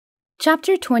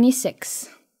Chapter 26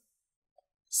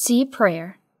 Sea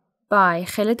Prayer by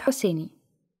Khaled Housseni.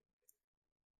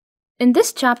 In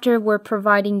this chapter, we're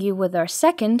providing you with our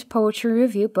second poetry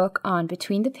review book on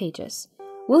Between the Pages.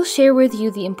 We'll share with you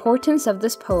the importance of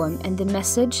this poem and the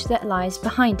message that lies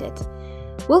behind it.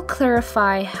 We'll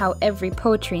clarify how every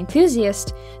poetry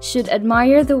enthusiast should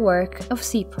admire the work of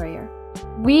Sea Prayer.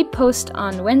 We post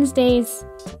on Wednesdays.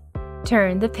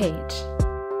 Turn the page.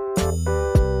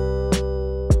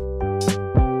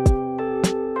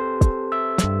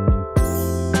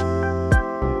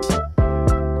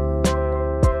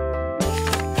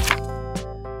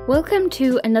 Welcome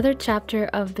to another chapter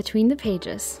of Between the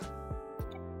Pages.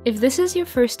 If this is your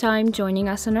first time joining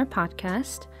us on our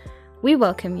podcast, we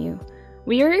welcome you.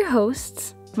 We are your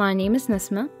hosts. My name is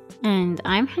Nisma. And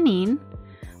I'm Haneen.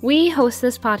 We host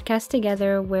this podcast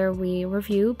together where we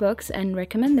review books and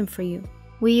recommend them for you.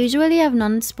 We usually have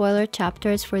non-spoiler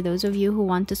chapters for those of you who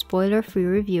want a spoiler-free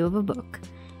review of a book,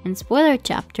 and spoiler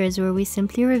chapters where we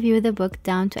simply review the book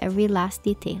down to every last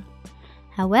detail.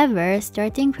 However,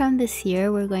 starting from this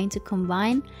year, we're going to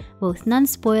combine both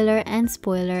non-spoiler and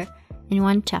spoiler in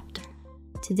one chapter.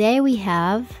 Today we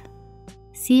have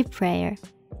Sea Prayer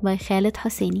by Khaled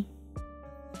Housseni.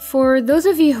 For those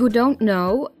of you who don't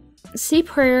know, Sea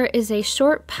Prayer is a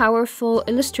short, powerful,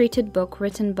 illustrated book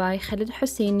written by Khaled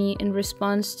Housseni in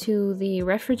response to the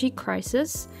refugee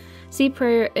crisis. Sea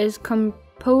Prayer is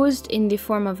composed in the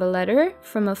form of a letter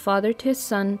from a father to his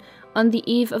son on the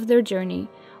eve of their journey.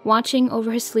 Watching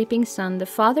over his sleeping son, the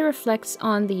father reflects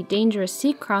on the dangerous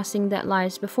sea crossing that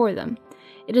lies before them.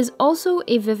 It is also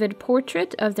a vivid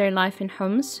portrait of their life in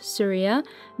Homs, Syria,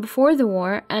 before the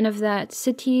war, and of that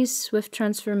city's swift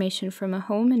transformation from a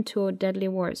home into a deadly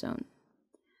war zone.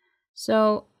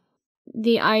 So,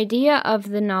 the idea of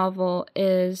the novel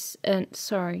is, of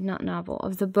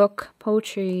the book,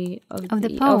 poetry, of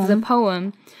the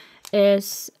poem,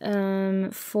 is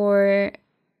for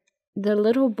the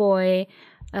little boy.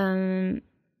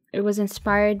 It was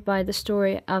inspired by the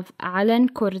story of Alan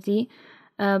Kurdi,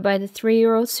 by the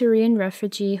 3-year-old Syrian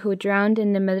refugee who drowned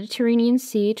in the Mediterranean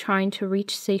Sea trying to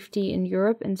reach safety in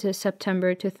Europe into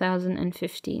September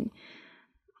 2015.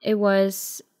 It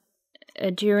was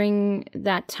during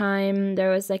that time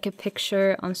there was like a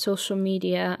picture on social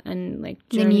media and like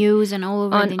the news and all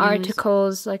over on the news.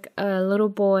 Articles, like a little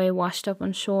boy washed up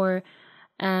on shore.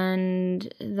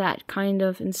 And that kind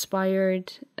of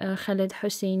inspired Khaled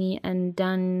Housseni and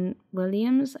Dan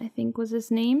Williams, I think was his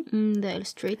name. The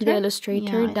illustrator? The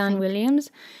illustrator, yeah, Dan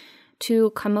Williams, to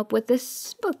come up with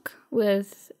this book,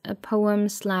 with a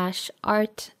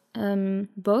poem/art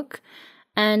book.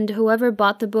 And whoever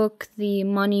bought the book, the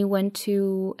money went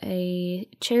to a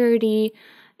charity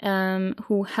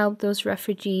who helped those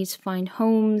refugees find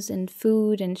homes and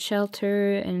food and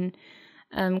shelter and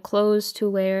clothes to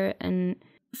wear. And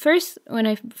first, when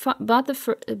I bought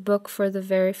the book for the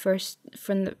very first,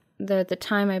 from the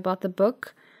time I bought the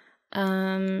book,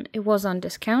 it was on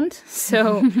discount,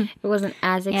 so it wasn't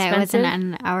as expensive. Yeah, it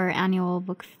was our annual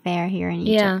book fair here in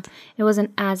Egypt. Yeah, it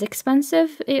wasn't as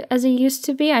expensive as it used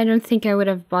to be. I don't think I would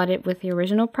have bought it with the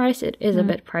original price. It is a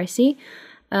bit pricey,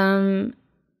 but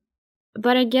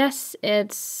I guess it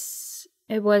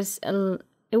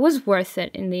was worth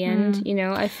it in the end, you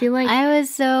know. I feel like I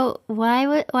was so why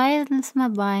is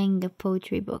Nisma buying the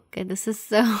poetry book? This is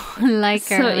so like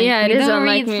her. Like, yeah, it is don't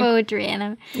unlike read me. poetry,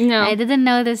 and I didn't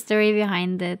know the story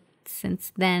behind it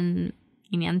since then,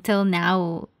 until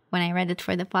now when I read it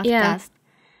for the podcast,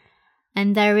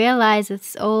 and I realized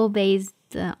it's all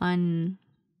based on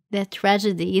the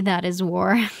tragedy that is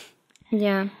war.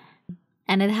 Yeah,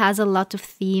 and it has a lot of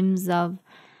themes of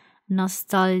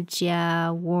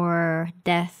nostalgia, war,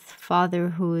 death,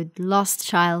 fatherhood, lost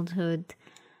childhood,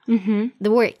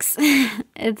 the works.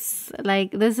 It's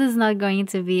like, this is not going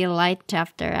to be a light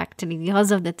chapter actually because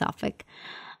of the topic.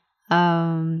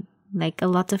 Like a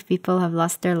lot of people have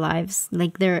lost their lives.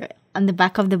 Like they're on the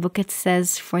back of the book it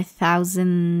says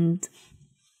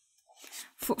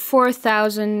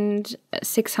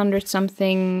 4,600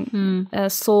 something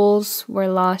souls were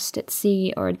lost at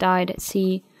sea or died at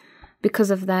sea.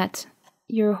 Because of that,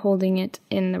 you're holding it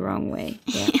in the wrong way.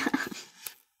 Yeah.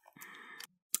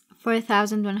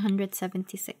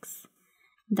 4,176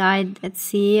 died at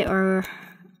sea or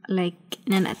like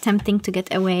in attempting to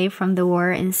get away from the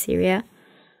war in Syria.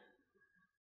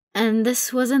 And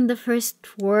this wasn't the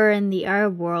first war in the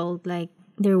Arab world. Like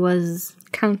there was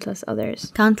countless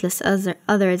others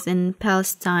in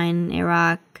Palestine,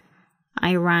 Iraq,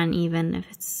 Iran, even if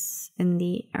it's in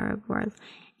the Arab world.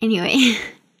 Anyway.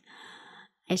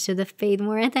 I should have paid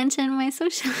more attention in my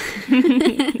social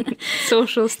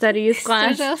social studies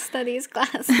class. Social studies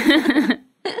class.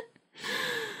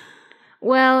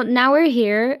 Well, now we're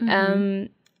here.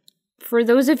 For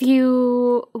those of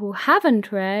you who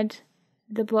haven't read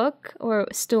the book or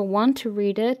still want to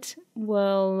read it,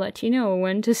 we'll let you know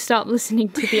when to stop listening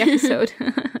to the episode.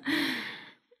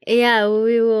 Yeah,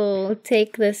 we will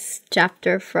take this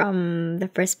chapter from the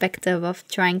perspective of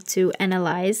trying to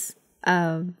analyze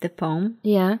the poem.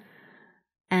 Yeah.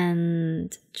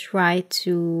 And try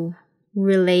to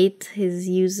relate his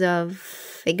use of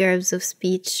figures of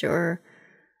speech or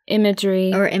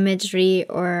imagery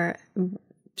or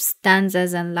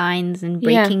stanzas and lines and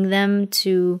breaking them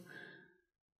to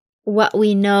what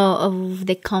we know of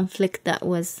the conflict that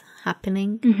was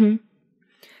happening.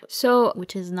 So,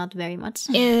 which is not very much.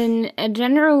 In a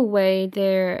general way,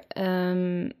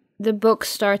 the book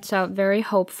starts out very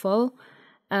hopeful.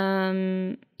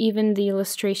 Even the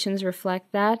illustrations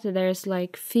reflect that. There's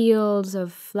like fields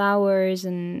of flowers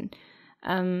and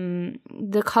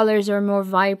the colors are more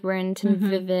vibrant and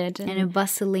vivid. And a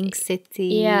bustling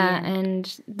city. Yeah, and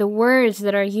the words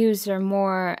that are used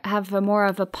are have more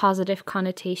of a positive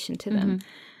connotation to them.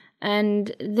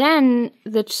 And then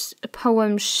the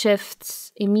poem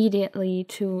shifts immediately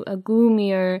to a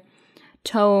gloomier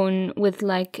tone with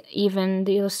like even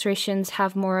the illustrations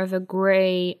have more of a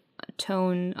gray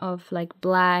tone of like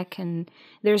black, and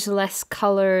there's less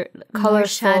colorful, more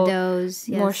shadows,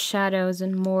 more shadows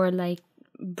and more like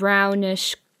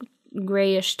brownish,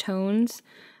 grayish tones.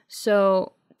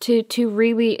 So to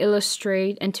really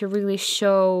illustrate and to really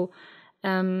show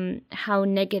how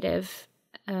negative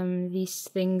these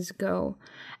things go.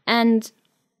 And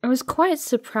I was quite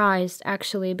surprised,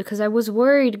 actually, because I was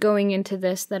worried going into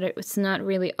this that it's not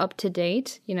really up to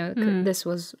date. You know, this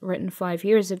was written 5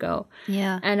 years ago.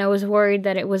 Yeah. And I was worried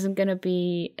that it wasn't going to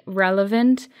be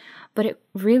relevant, but it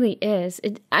really is.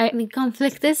 The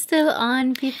conflict is still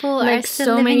on. People like are still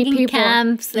so living many in people.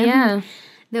 camps. And yeah.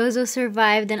 Those who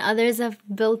survived and others have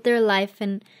built their life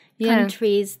in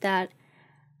countries that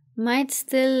might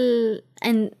still,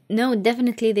 and no,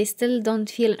 definitely they still don't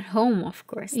feel at home, of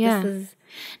course. Yeah. This is,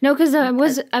 no, because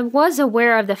I was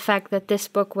aware of the fact that this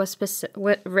book was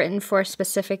written for a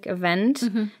specific event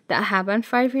that happened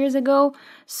 5 years ago.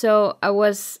 So I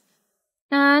was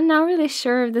not really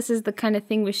sure if this is the kind of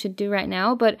thing we should do right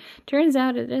now, but turns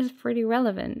out it is pretty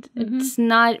relevant. It's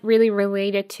not really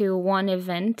related to one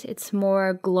event. It's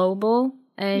more global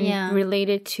and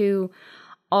related to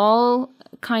all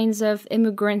kinds of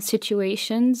immigrant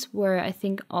situations where I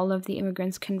think all of the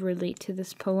immigrants can relate to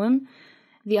this poem.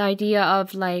 The idea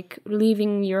of like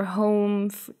leaving your home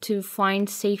to find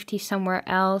safety somewhere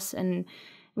else, and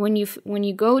when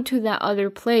you go to that other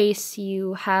place,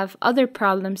 you have other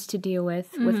problems to deal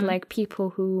with like people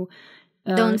who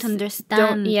don't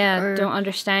understand. Don't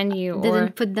understand you.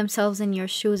 Didn't put themselves in your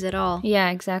shoes at all.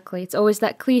 Yeah, exactly. It's always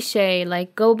that cliche,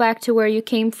 like go back to where you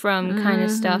came from kind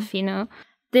of stuff, you know.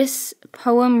 This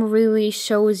poem really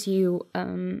shows you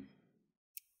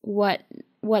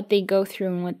what they go through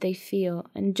and what they feel,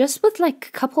 and just with like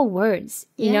a couple words,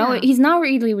 you know, he's not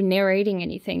really narrating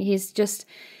anything. He's just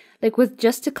like with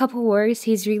just a couple words,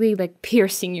 he's really like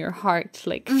piercing your heart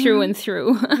like through and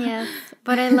through. Yes,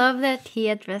 but I love that he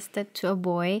addressed it to a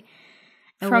boy,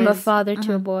 from a father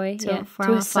to a boy,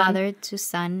 from a father to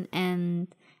son,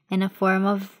 and in a form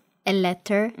of a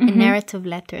letter, a narrative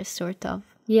letter, sort of.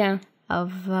 Yeah.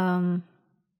 Of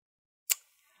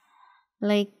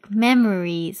like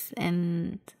memories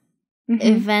and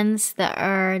events that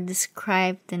are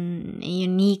described in a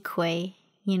unique way,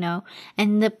 you know,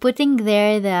 and putting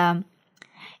there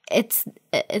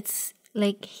it's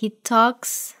like he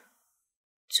talks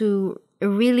to a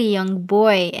really young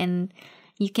boy, and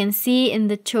you can see in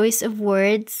the choice of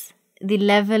words the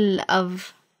level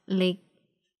of like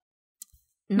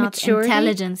not maturity?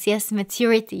 Intelligence, yes,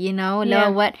 maturity, you know,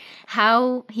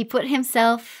 how he put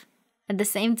himself at the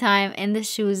same time in the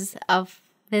shoes of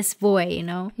this boy, you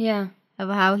know, of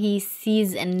how he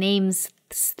sees and names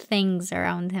things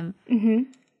around him.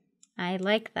 I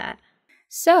like that.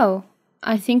 So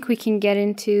I think we can get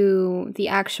into the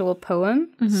actual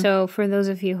poem. So for those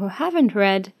of you who haven't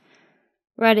read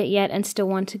it yet and still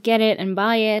want to get it and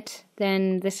buy it,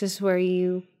 then this is where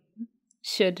you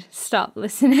should stop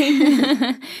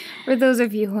listening. For those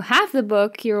of you who have the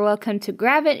book, you're welcome to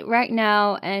grab it right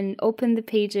now and open the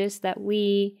pages that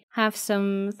we have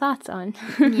some thoughts on.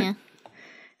 Yeah.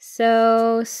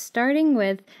 So starting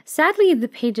with, sadly the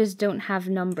pages don't have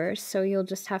numbers, so you'll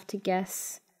just have to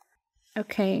guess.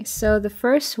 Okay, so the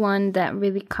first one that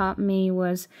really caught me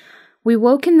was, We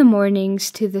woke in the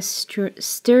mornings to the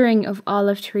stirring of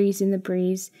olive trees in the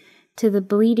breeze, to the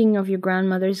bleating of your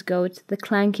grandmother's goat, the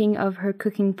clanking of her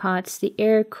cooking pots, the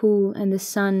air cool and the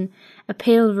sun, a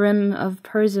pale rim of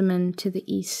persimmon to the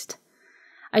east.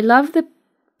 I love the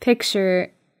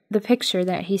picture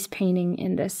that he's painting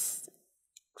in this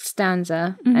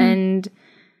stanza, and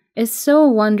it's so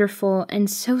wonderful and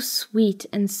so sweet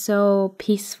and so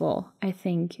peaceful. I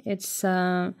think it's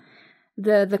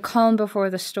the calm before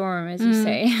the storm, as you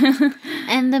say.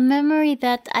 And the memory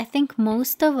that I think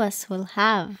most of us will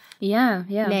have. Yeah.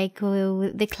 Like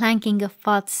the clanking of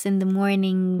pots in the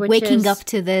morning, Which waking is- up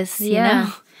to this, you know?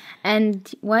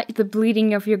 And the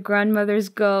bleeding of your grandmother's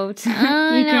goat.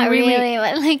 Not really,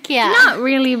 but like, yeah. Not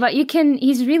really, but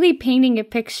he's really painting a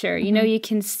picture. You know, you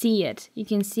can see it. You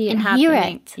can see it And happening. hear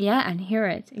it. Yeah, and hear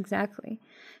it. Exactly.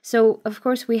 So, of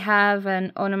course, we have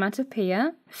an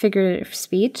onomatopoeia, figurative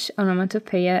speech,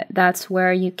 onomatopoeia. That's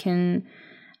where you can,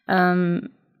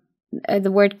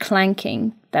 the word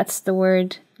clanking, that's the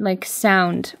word, like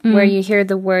sound, where you hear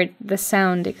the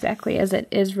sound exactly as it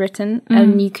is written,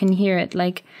 and you can hear it,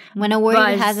 like When a word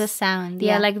buzz. has a sound.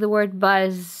 Yeah, Yeah. like the word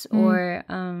buzz, or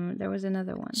there was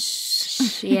another one.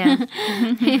 Yeah.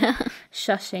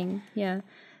 Shushing. Yeah.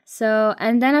 So,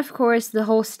 and then of course the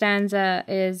whole stanza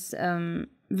is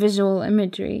visual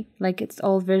imagery. Like it's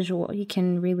all visual. You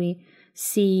can really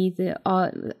see the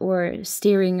or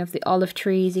steering of the olive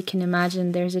trees. You can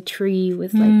imagine there's a tree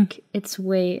with like its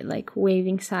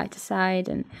waving side to side,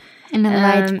 and a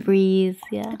light breeze,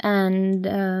 yeah. and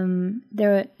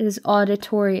there is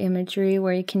auditory imagery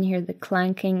where you can hear the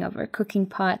clanking of our cooking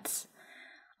pots.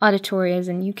 Auditory as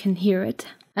in you can hear it.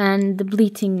 And the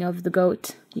bleating of the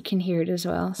goat, you can hear it as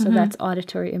well. So that's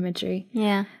auditory imagery.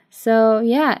 Yeah. So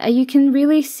yeah, you can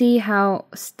really see how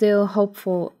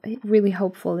really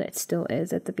hopeful it still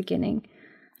is at the beginning.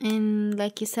 And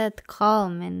like you said,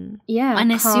 calm and Yeah, calm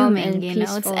unassuming, and you know,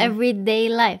 it's peaceful. everyday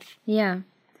life. Yeah.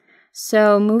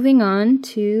 So moving on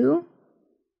to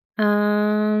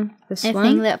this I one.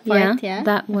 think that part, yeah.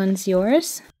 That one's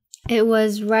yours. It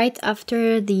was right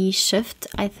after the shift,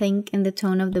 I think, in the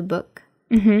tone of the book.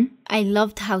 Mm-hmm. I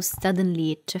loved how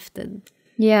suddenly it shifted.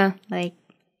 Yeah. Like,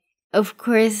 of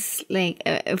course, like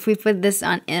if we put this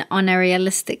on a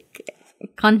realistic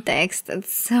context,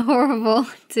 it's so horrible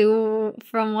to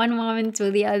from one moment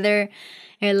to the other,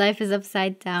 your life is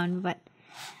upside down. But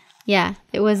yeah,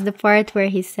 it was the part where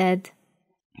he said,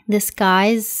 "The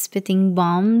skies spitting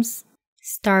bombs,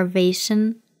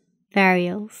 starvation,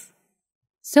 burials."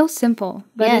 So simple,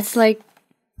 but Yes. it's like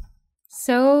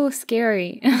so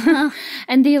scary.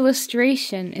 And the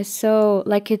illustration is so,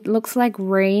 like, it looks like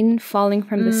rain falling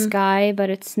from the sky, but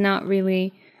it's not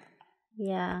really.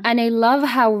 Yeah. And I love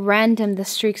how random the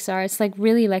streaks are. It's like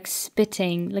really like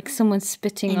spitting, like someone's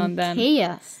spitting on them.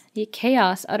 Chaos. Yeah,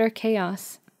 chaos, utter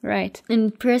chaos. Right.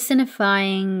 And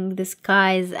personifying the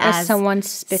skies As as someone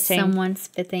spitting. Someone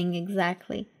spitting,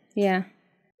 exactly. Yeah.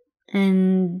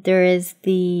 And there is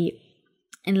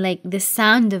and like the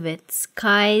sound of it,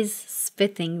 skies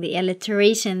spitting, the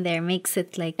alliteration there makes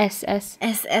it like SS.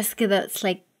 SS كده, it's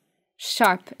like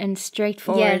Sharp and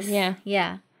straightforward. yes, Yeah.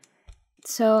 yeah.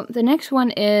 So the next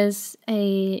one is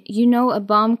a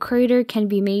bomb crater can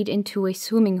be made into a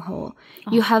swimming hole.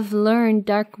 You have learned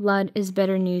dark blood is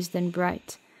better news than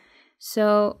bright.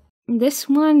 So this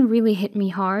one really hit me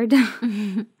hard.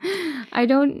 I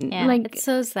don't like. It's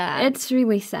so sad. It's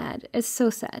really sad. It's so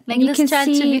sad. like And this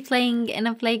child should be playing in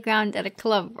a playground at a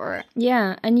club or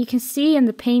yeah, and you can see in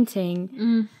the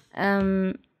painting,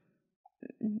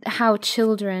 how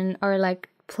children are like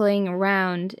playing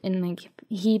around in like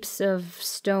heaps of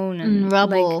stone and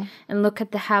rubble. like, and look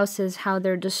at the houses, how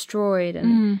they're destroyed,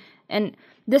 and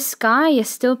the sky is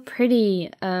still pretty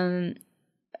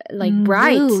like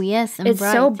bright. blue, yes, and it's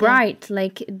bright, so yeah. bright.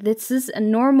 Like this is a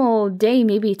normal day.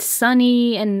 Maybe it's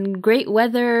sunny and great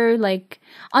weather, like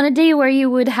on a day where you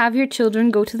would have your children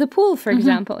go to the pool, for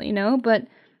example, you know, but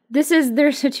this is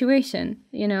their situation,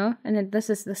 you know, and this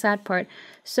is the sad part.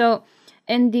 So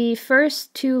in the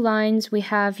first two lines we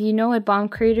have, a bomb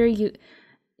crater,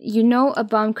 a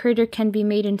bomb crater can be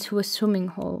made into a swimming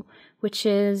hole, which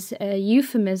is a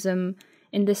euphemism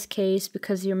in this case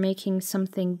because you're making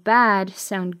something bad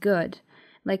sound good.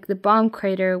 Like the bomb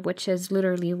crater, which is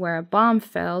literally where a bomb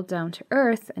fell down to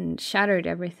earth and shattered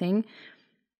everything.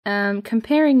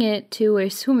 Comparing it to a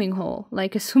swimming hole,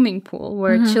 like a swimming pool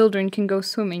where children can go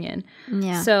swimming in.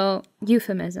 Yeah. So,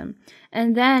 euphemism.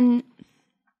 And then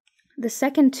the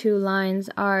second two lines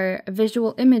are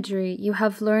visual imagery. You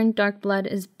have learned dark blood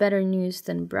is better news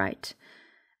than bright.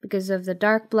 Because of the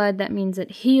dark blood, that means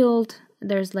it healed.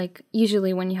 there's like,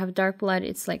 usually when you have dark blood,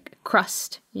 it's like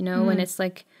crust, you know, when it's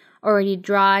like already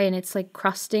dry and it's like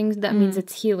crusting, that means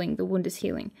it's healing, the wound is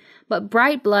healing. But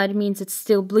bright blood means it's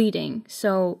still bleeding.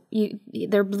 So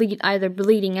they're either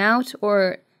bleeding out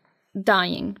or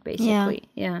dying, basically.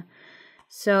 Yeah.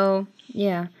 So,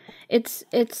 yeah. It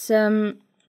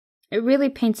really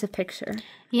paints a picture.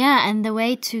 Yeah, and the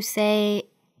way to say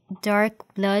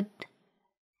dark blood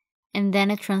and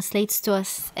then it translates to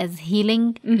us as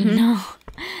healing, you know.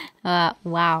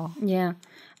 Wow. Yeah.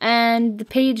 And the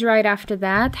page right after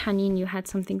that, Hanin, you had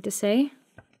something to say?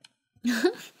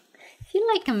 I feel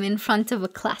like I'm in front of a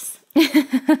class.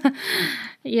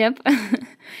 Yep.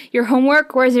 Your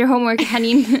homework? Where's your homework,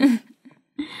 Hanin?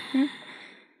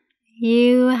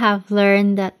 You have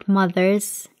learned that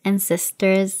mothers and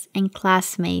sisters and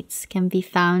classmates can be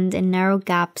found in narrow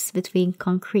gaps between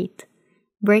concrete,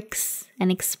 bricks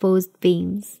and exposed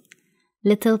beams,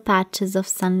 little patches of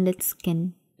sunlit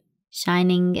skin,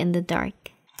 shining in the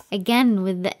dark. Again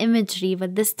with the imagery,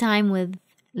 but this time with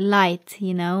light,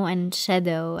 you know, and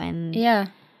shadow and... Yeah.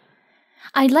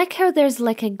 I like how there's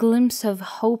like a glimpse of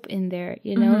hope in there,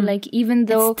 you know, like even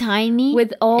though it's tiny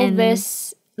with all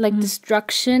this like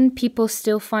destruction, people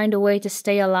still find a way to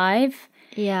stay alive.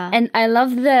 Yeah. And I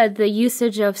love the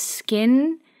usage of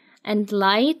skin and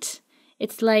light.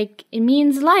 It's like, it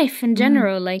means life in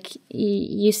general. Like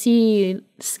you see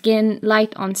skin,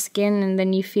 light on skin, and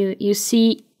then you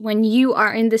see when you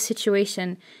are in the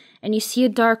situation and you see a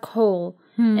dark hole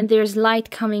and there's light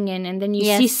coming in, and then you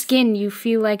see skin, you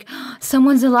feel like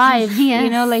someone's alive. You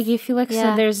know, like you feel like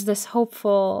so there's this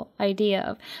hopeful idea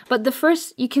of. But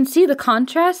you can see the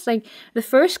contrast. Like the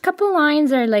first couple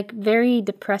lines are like very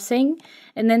depressing,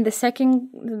 and then the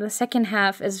second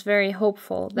half is very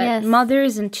hopeful that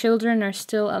mothers and children are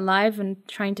still alive and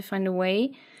trying to find a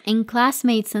way. And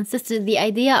classmates and sisters, the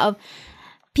idea of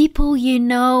people you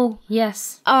know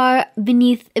are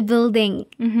beneath a building.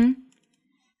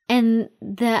 And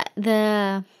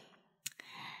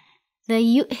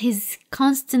his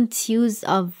constant use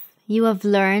of you have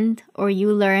learned or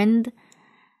you learned,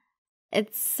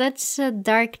 it's such a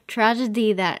dark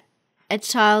tragedy that a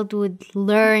child would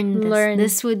learn this.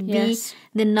 This would be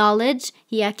the knowledge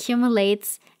he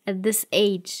accumulates at this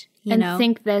age, you know?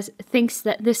 Thinks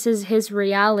that this is his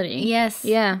reality. Yes.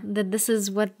 Yeah. That this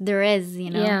is what there is,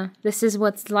 you know? Yeah. This is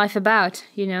what's life about,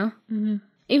 you know?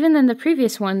 Even in the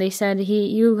previous one, they said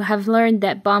you have learned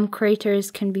that bomb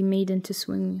craters can be made into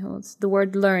swimming holes. The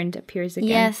word learned appears again.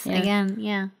 Yes,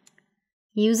 again,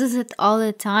 He uses it all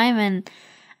the time, and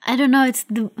I don't know,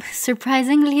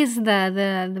 surprisingly is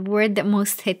the word that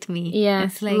most hit me. Yeah,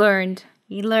 it's like learned.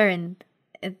 He learned.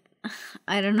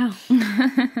 I don't know.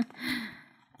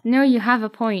 No, you have a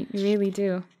point. You really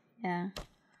do. Yeah.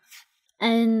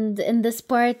 And in this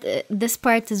part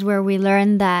is where we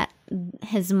learn that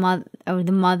his mother, or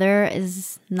the mother,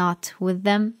 is not with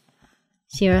them.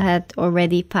 She had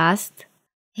already passed.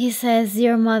 He says,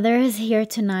 "Your mother is here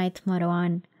tonight,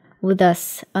 Marwan, with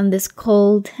us on this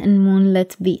cold and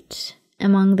moonlit beach,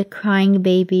 among the crying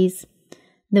babies,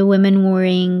 the women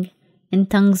worrying in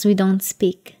tongues we don't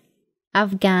speak,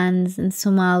 Afghans and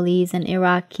Somalis and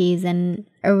Iraqis and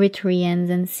Eritreans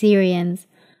and Syrians,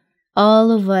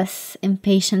 all of us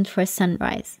impatient for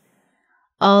sunrise,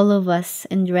 all of us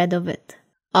in dread of it,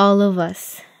 all of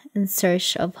us in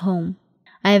search of home.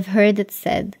 I have heard it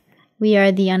said, we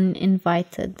are the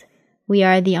uninvited, we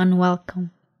are the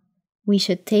unwelcome. We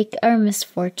should take our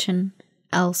misfortune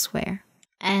elsewhere."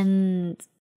 And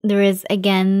there is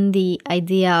again the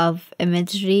idea of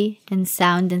imagery and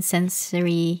sound and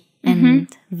sensory and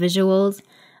visuals,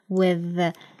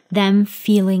 with them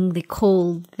feeling the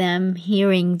cold, them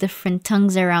hearing different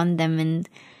tongues around them, and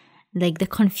like the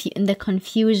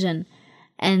confusion,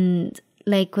 and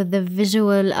like with the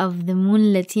visual of the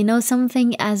moonlit, you know,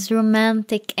 something as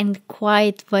romantic and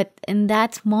quiet, but in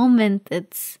that moment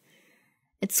it's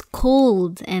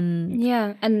cold and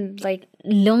and like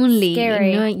lonely,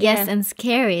 scary. You know? Yes, and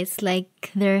scary. It's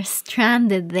like they're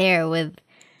stranded there with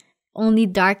only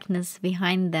darkness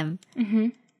behind them.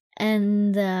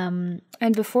 And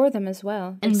before them as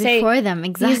well. Before them,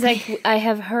 exactly. He's like, I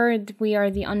have heard we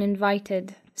are the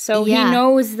uninvited. So he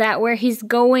knows that where he's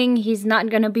going, he's not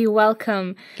going to be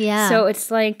welcome. Yeah. So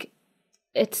it's like,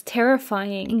 it's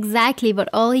terrifying. Exactly. But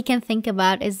all he can think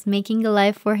about is making a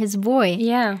life for his boy.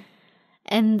 Yeah.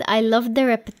 And I love the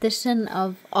repetition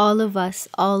of all of us,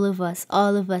 all of us,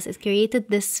 all of us. It created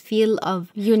this feel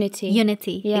of unity.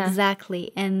 Yeah.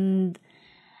 Exactly. And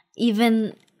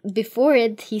even before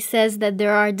it, he says that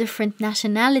there are different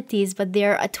nationalities, but they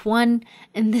are at one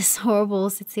in this horrible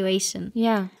situation.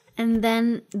 Yeah. And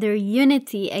then their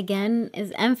unity again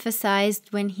is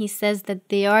emphasized when he says that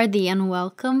they are the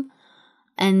unwelcome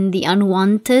and the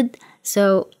unwanted.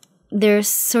 So they're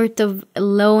sort of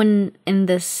alone in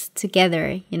this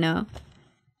together, you know?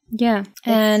 Yeah.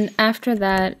 And after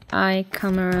that, I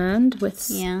come around with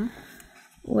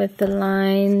the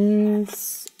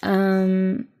lines,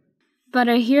 but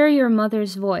I hear your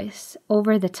mother's voice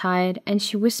over the tide, and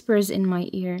she whispers in my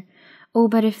ear, oh,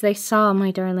 but if they saw,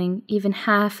 my darling, even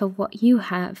half of what you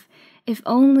have, if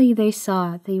only they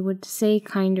saw, they would say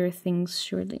kinder things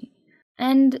surely.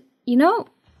 And, you know,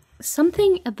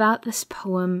 something about this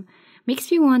poem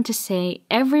makes me want to say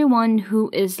everyone who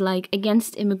is like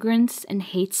against immigrants and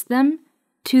hates them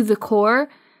to the core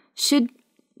should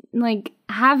like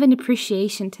have an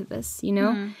appreciation to this, you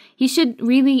know? He should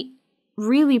really,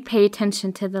 really pay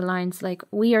attention to the lines like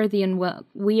we are the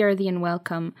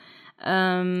unwelcome.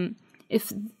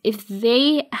 If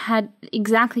they had,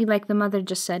 exactly like the mother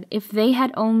just said, if they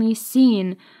had only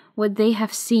seen what they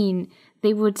have seen,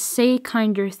 they would say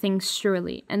kinder things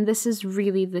surely. And this is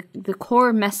really the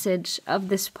core message of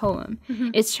this poem.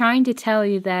 It's trying to tell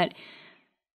you that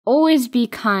always be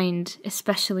kind,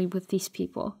 especially with these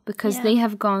people, because they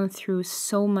have gone through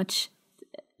so much,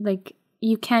 like,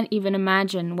 you can't even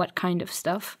imagine what kind of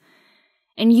stuff.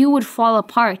 And you would fall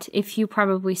apart if you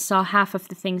probably saw half of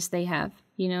the things they have,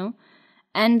 you know?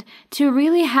 And to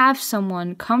really have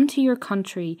someone come to your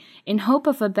country in hope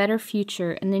of a better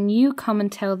future, and then you come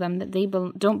and tell them that they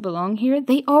don't belong here,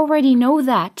 they already know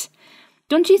that.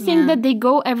 Don't you think that they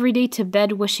go every day to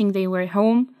bed wishing they were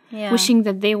home, wishing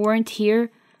that they weren't here,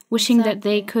 wishing that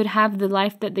they could have the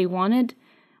life that they wanted?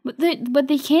 But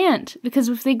they can't, because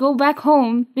if they go back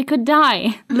home, they could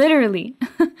die, literally.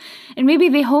 And maybe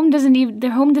their home doesn't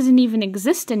even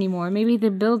exist anymore. Maybe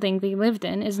the building they lived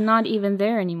in is not even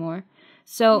there anymore.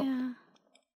 So,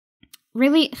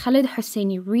 really, Khaled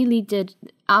Housseni really did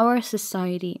our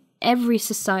society, every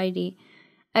society,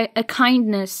 a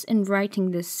kindness in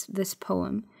writing this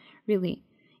poem. Really,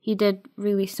 he did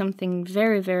really something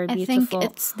very, very beautiful. I think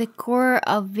it's the core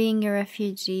of being a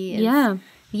refugee.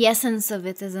 The essence of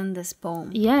it is in this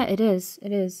poem. Yeah, it is.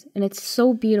 It is. And it's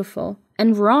so beautiful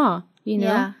and raw, you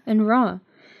know, and raw.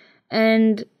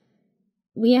 And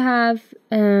we have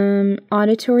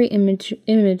auditory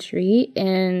imagery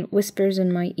and whispers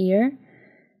in my ear.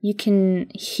 You can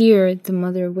hear the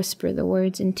mother whisper the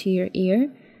words into your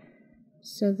ear.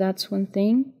 So that's one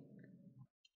thing.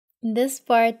 This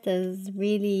part is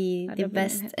really the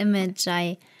best image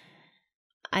I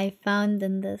found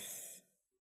in this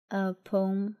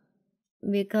poem,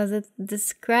 because it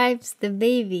describes the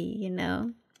baby, you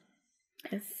know.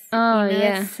 It's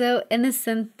so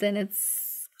innocent and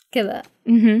it's killer.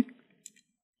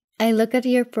 I look at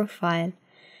your profile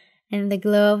in the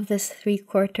glow of this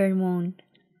 3/4 moon.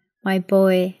 My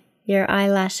boy, your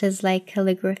eyelashes like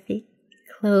calligraphy,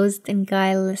 closed in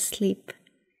guileless sleep.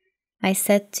 I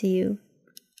said to you,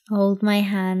 hold my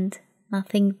hand,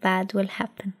 nothing bad will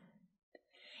happen.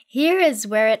 Here is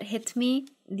where it hit me,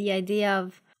 the idea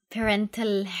of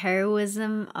parental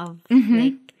heroism, of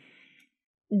like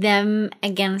them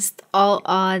against all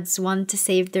odds want to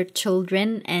save their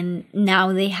children, and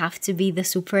now they have to be the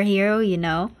superhero, you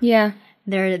know? Yeah.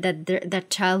 That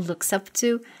child looks up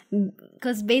to,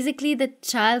 because basically the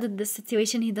child in this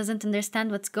situation, he doesn't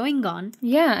understand what's going on.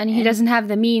 Yeah, and he doesn't have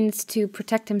the means to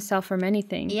protect himself from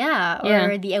anything.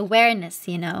 Or the awareness,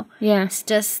 you know. Yeah. It's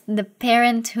just the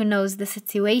parent who knows the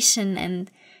situation, and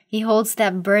he holds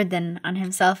that burden on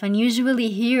himself. And usually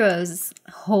heroes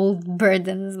hold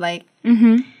burdens, like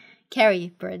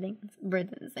carry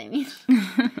burdens, I mean.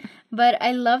 But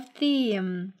I love the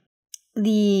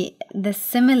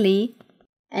simile.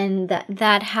 And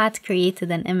that had created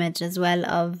an image as well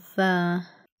of,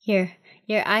 here,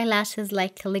 your eyelashes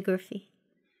like calligraphy.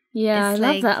 Yeah, it's I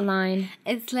love that line.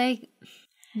 It's like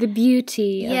the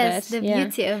beauty of it. Yes, the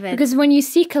beauty of it. Because when you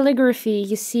see calligraphy,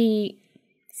 you see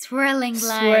swirling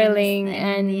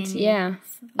lines.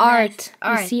 Art.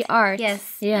 You see art.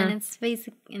 Yes. Yeah. And it's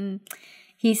basic, and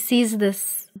he sees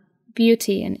this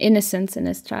beauty and innocence in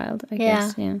his child, I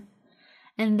guess. Yeah.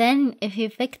 And then if you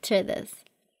picture this,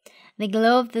 the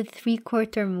glow of the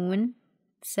 3/4 moon,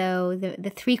 so the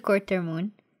 3/4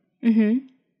 moon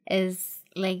is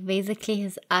like basically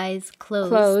his eyes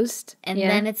closed. And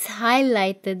then it's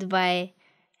highlighted by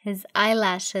his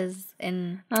eyelashes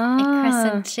in a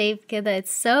crescent shape.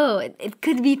 It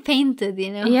could be painted,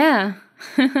 you know? Yeah.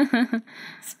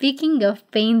 Speaking of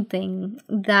painting,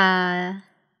 the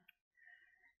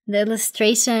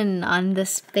illustration on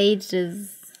this page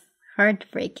is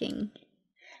heartbreaking.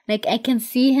 Like, I can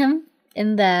see him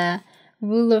in the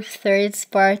rule of thirds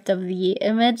part of the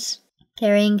image,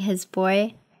 carrying his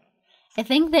boy. I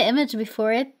think the image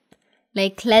before it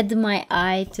like led my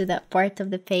eye to that part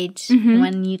of the page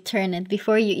when you turn it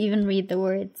before you even read the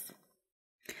words.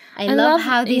 I love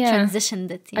how they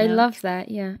transitioned it. I love that,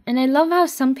 yeah. And I love how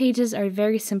some pages are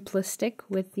very simplistic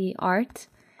with the art.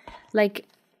 Like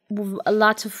a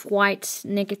lot of white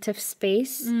negative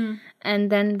space and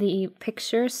then the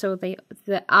picture, so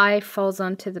the eye falls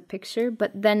onto the picture,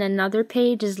 but then another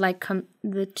page is like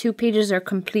the two pages are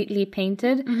completely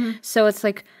painted, so it's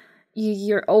like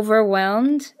you're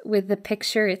overwhelmed with the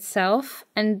picture itself,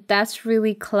 and that's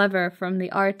really clever from the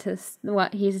artist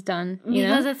what he's done,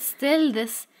 because it's still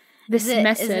this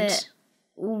message.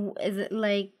 Is it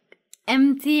like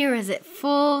empty or is it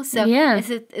full? So is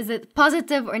it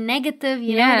positive or negative?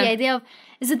 You know, the idea of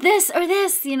is it this or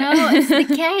this? You know, it's the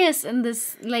chaos and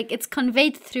this, like, it's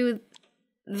conveyed through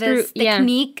this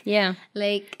technique.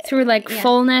 Like through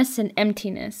fullness and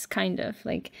emptiness, kind of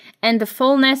like, and the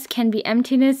fullness can be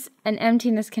emptiness and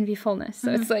emptiness can be fullness.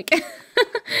 So it's like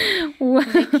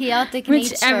the chaotic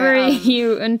whichever nature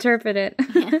you interpret it.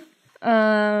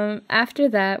 After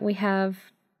that we have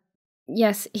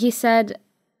he said.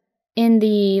 In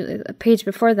the page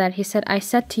before that, he said, I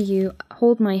said to you,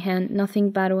 hold my hand, nothing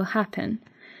bad will happen.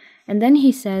 And then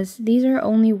he says, these are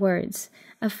only words,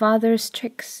 a father's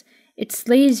tricks. It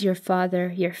slays your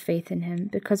father, your faith in him,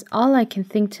 because all I can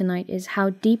think tonight is how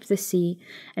deep the sea,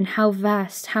 and how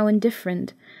vast, how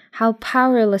indifferent, how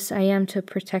powerless I am to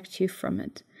protect you from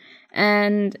it.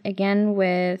 And again,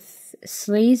 with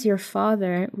slays your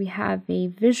father, we have a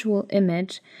visual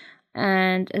image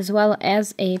and as well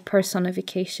as a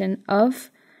personification of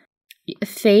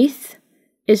faith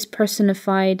is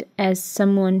personified as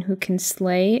someone who can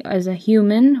slay, as a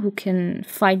human who can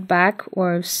fight back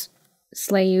or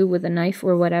slay you with a knife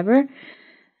or whatever.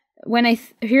 When I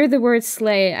hear the word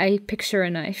slay, I picture a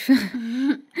knife.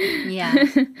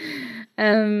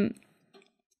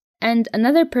 And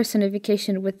another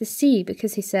personification with the sea,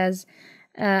 because he says,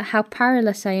 how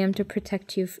powerless I am to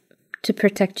protect you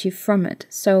from it.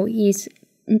 So he's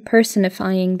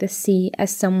personifying the sea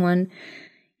as someone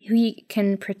who he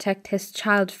can protect his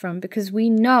child from, because we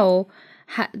know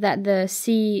that the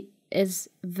sea is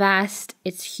vast,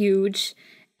 it's huge,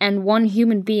 and one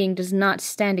human being does not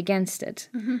stand against it.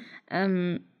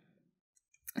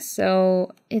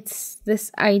 So it's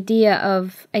this idea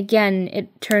of, again,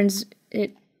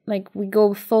 we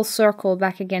go full circle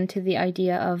back again to the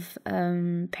idea of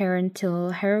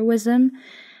parental heroism,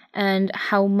 and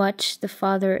how much the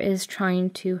father is trying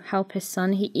to help his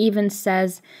son. He even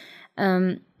says,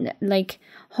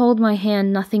 hold my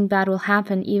hand, nothing bad will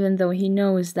happen, even though he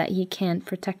knows that he can't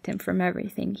protect him from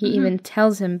everything. He even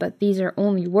tells him, but these are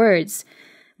only words.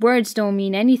 Words don't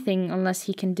mean anything unless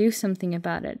he can do something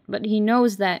about it. But he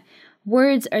knows that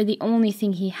words are the only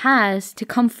thing he has to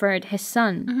comfort his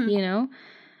son, you know?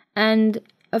 And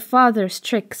a father's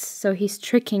tricks, so he's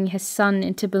tricking his son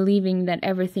into believing that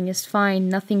everything is fine,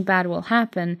 nothing bad will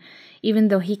happen, even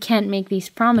though he can't make these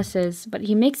promises, but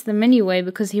he makes them anyway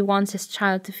because he wants his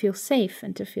child to feel safe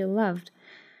and to feel loved.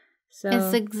 So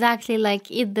it's exactly like,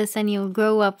 eat this and you'll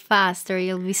grow up fast, or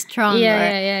you'll be stronger.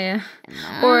 Yeah.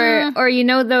 Or you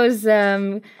know those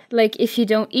if you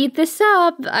don't eat this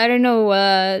up, I don't know,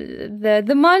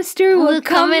 the monster will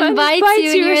come and bite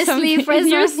you in your sleep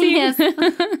or something.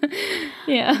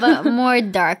 Yes. But more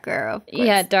darker, of course.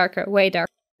 Yeah, darker, way darker.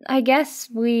 I guess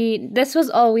this was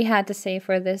all we had to say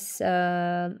for this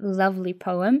lovely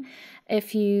poem.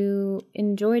 If you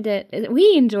enjoyed it,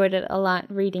 we enjoyed it a lot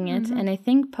reading it, and I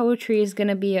think poetry is going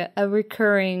to be a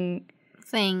recurring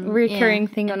thing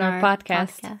on our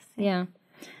podcast. Yeah.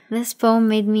 This poem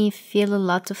made me feel a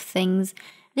lot of things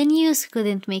the news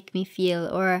couldn't make me feel,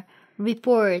 or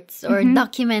reports or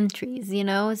documentaries, you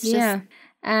know? It's just...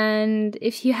 And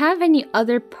if you have any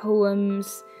other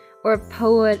poems or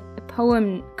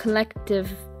poem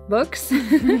collective books,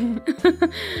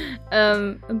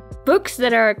 books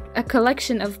that are a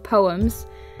collection of poems,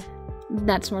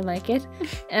 that's more like it,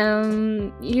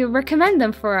 you recommend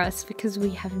them for us, because we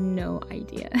have no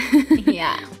idea.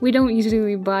 We don't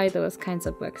usually buy those kinds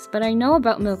of books, but I know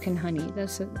about Milk and Honey.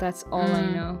 That's all I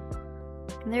know.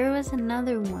 There was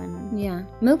another one. Yeah,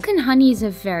 Milk and Honey is a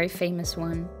very famous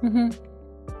one.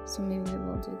 So maybe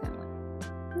we'll do that one.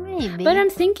 Maybe. But I'm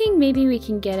thinking maybe we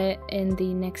can get it in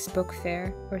the next book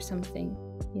fair or something,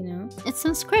 you know? It's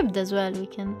on Scribd as well, we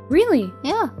can... Really?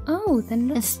 Yeah. Oh,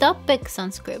 then... It's topics on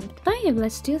Scribd. Fine,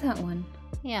 let's do that one.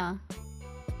 Yeah.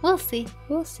 We'll see.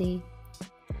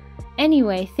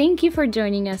 Anyway, thank you for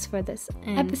joining us for this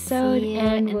episode.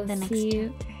 And we'll the next see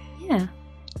you... chapter. Yeah.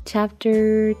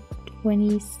 Chapter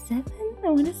 27?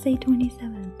 want to say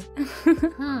 27.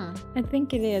 I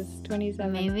think it is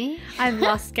 27. Maybe. I've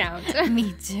lost count.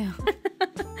 Me too.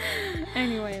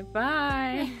 Anyway,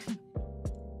 bye.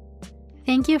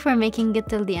 Thank you for making it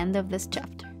till the end of this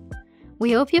chapter.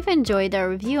 We hope you've enjoyed our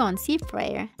review on Sea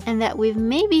Prayer and that we've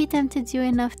maybe tempted you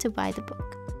enough to buy the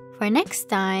book. For next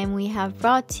time, we have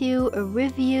brought you a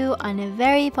review on a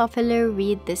very popular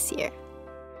read this year.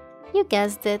 You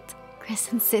guessed it,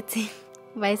 Crescent City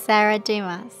by Sarah J.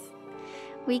 Maas.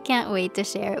 We can't wait to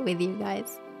share it with you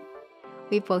guys.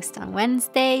 We post on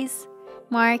Wednesdays.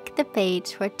 Mark the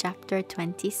page for chapter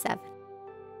 27.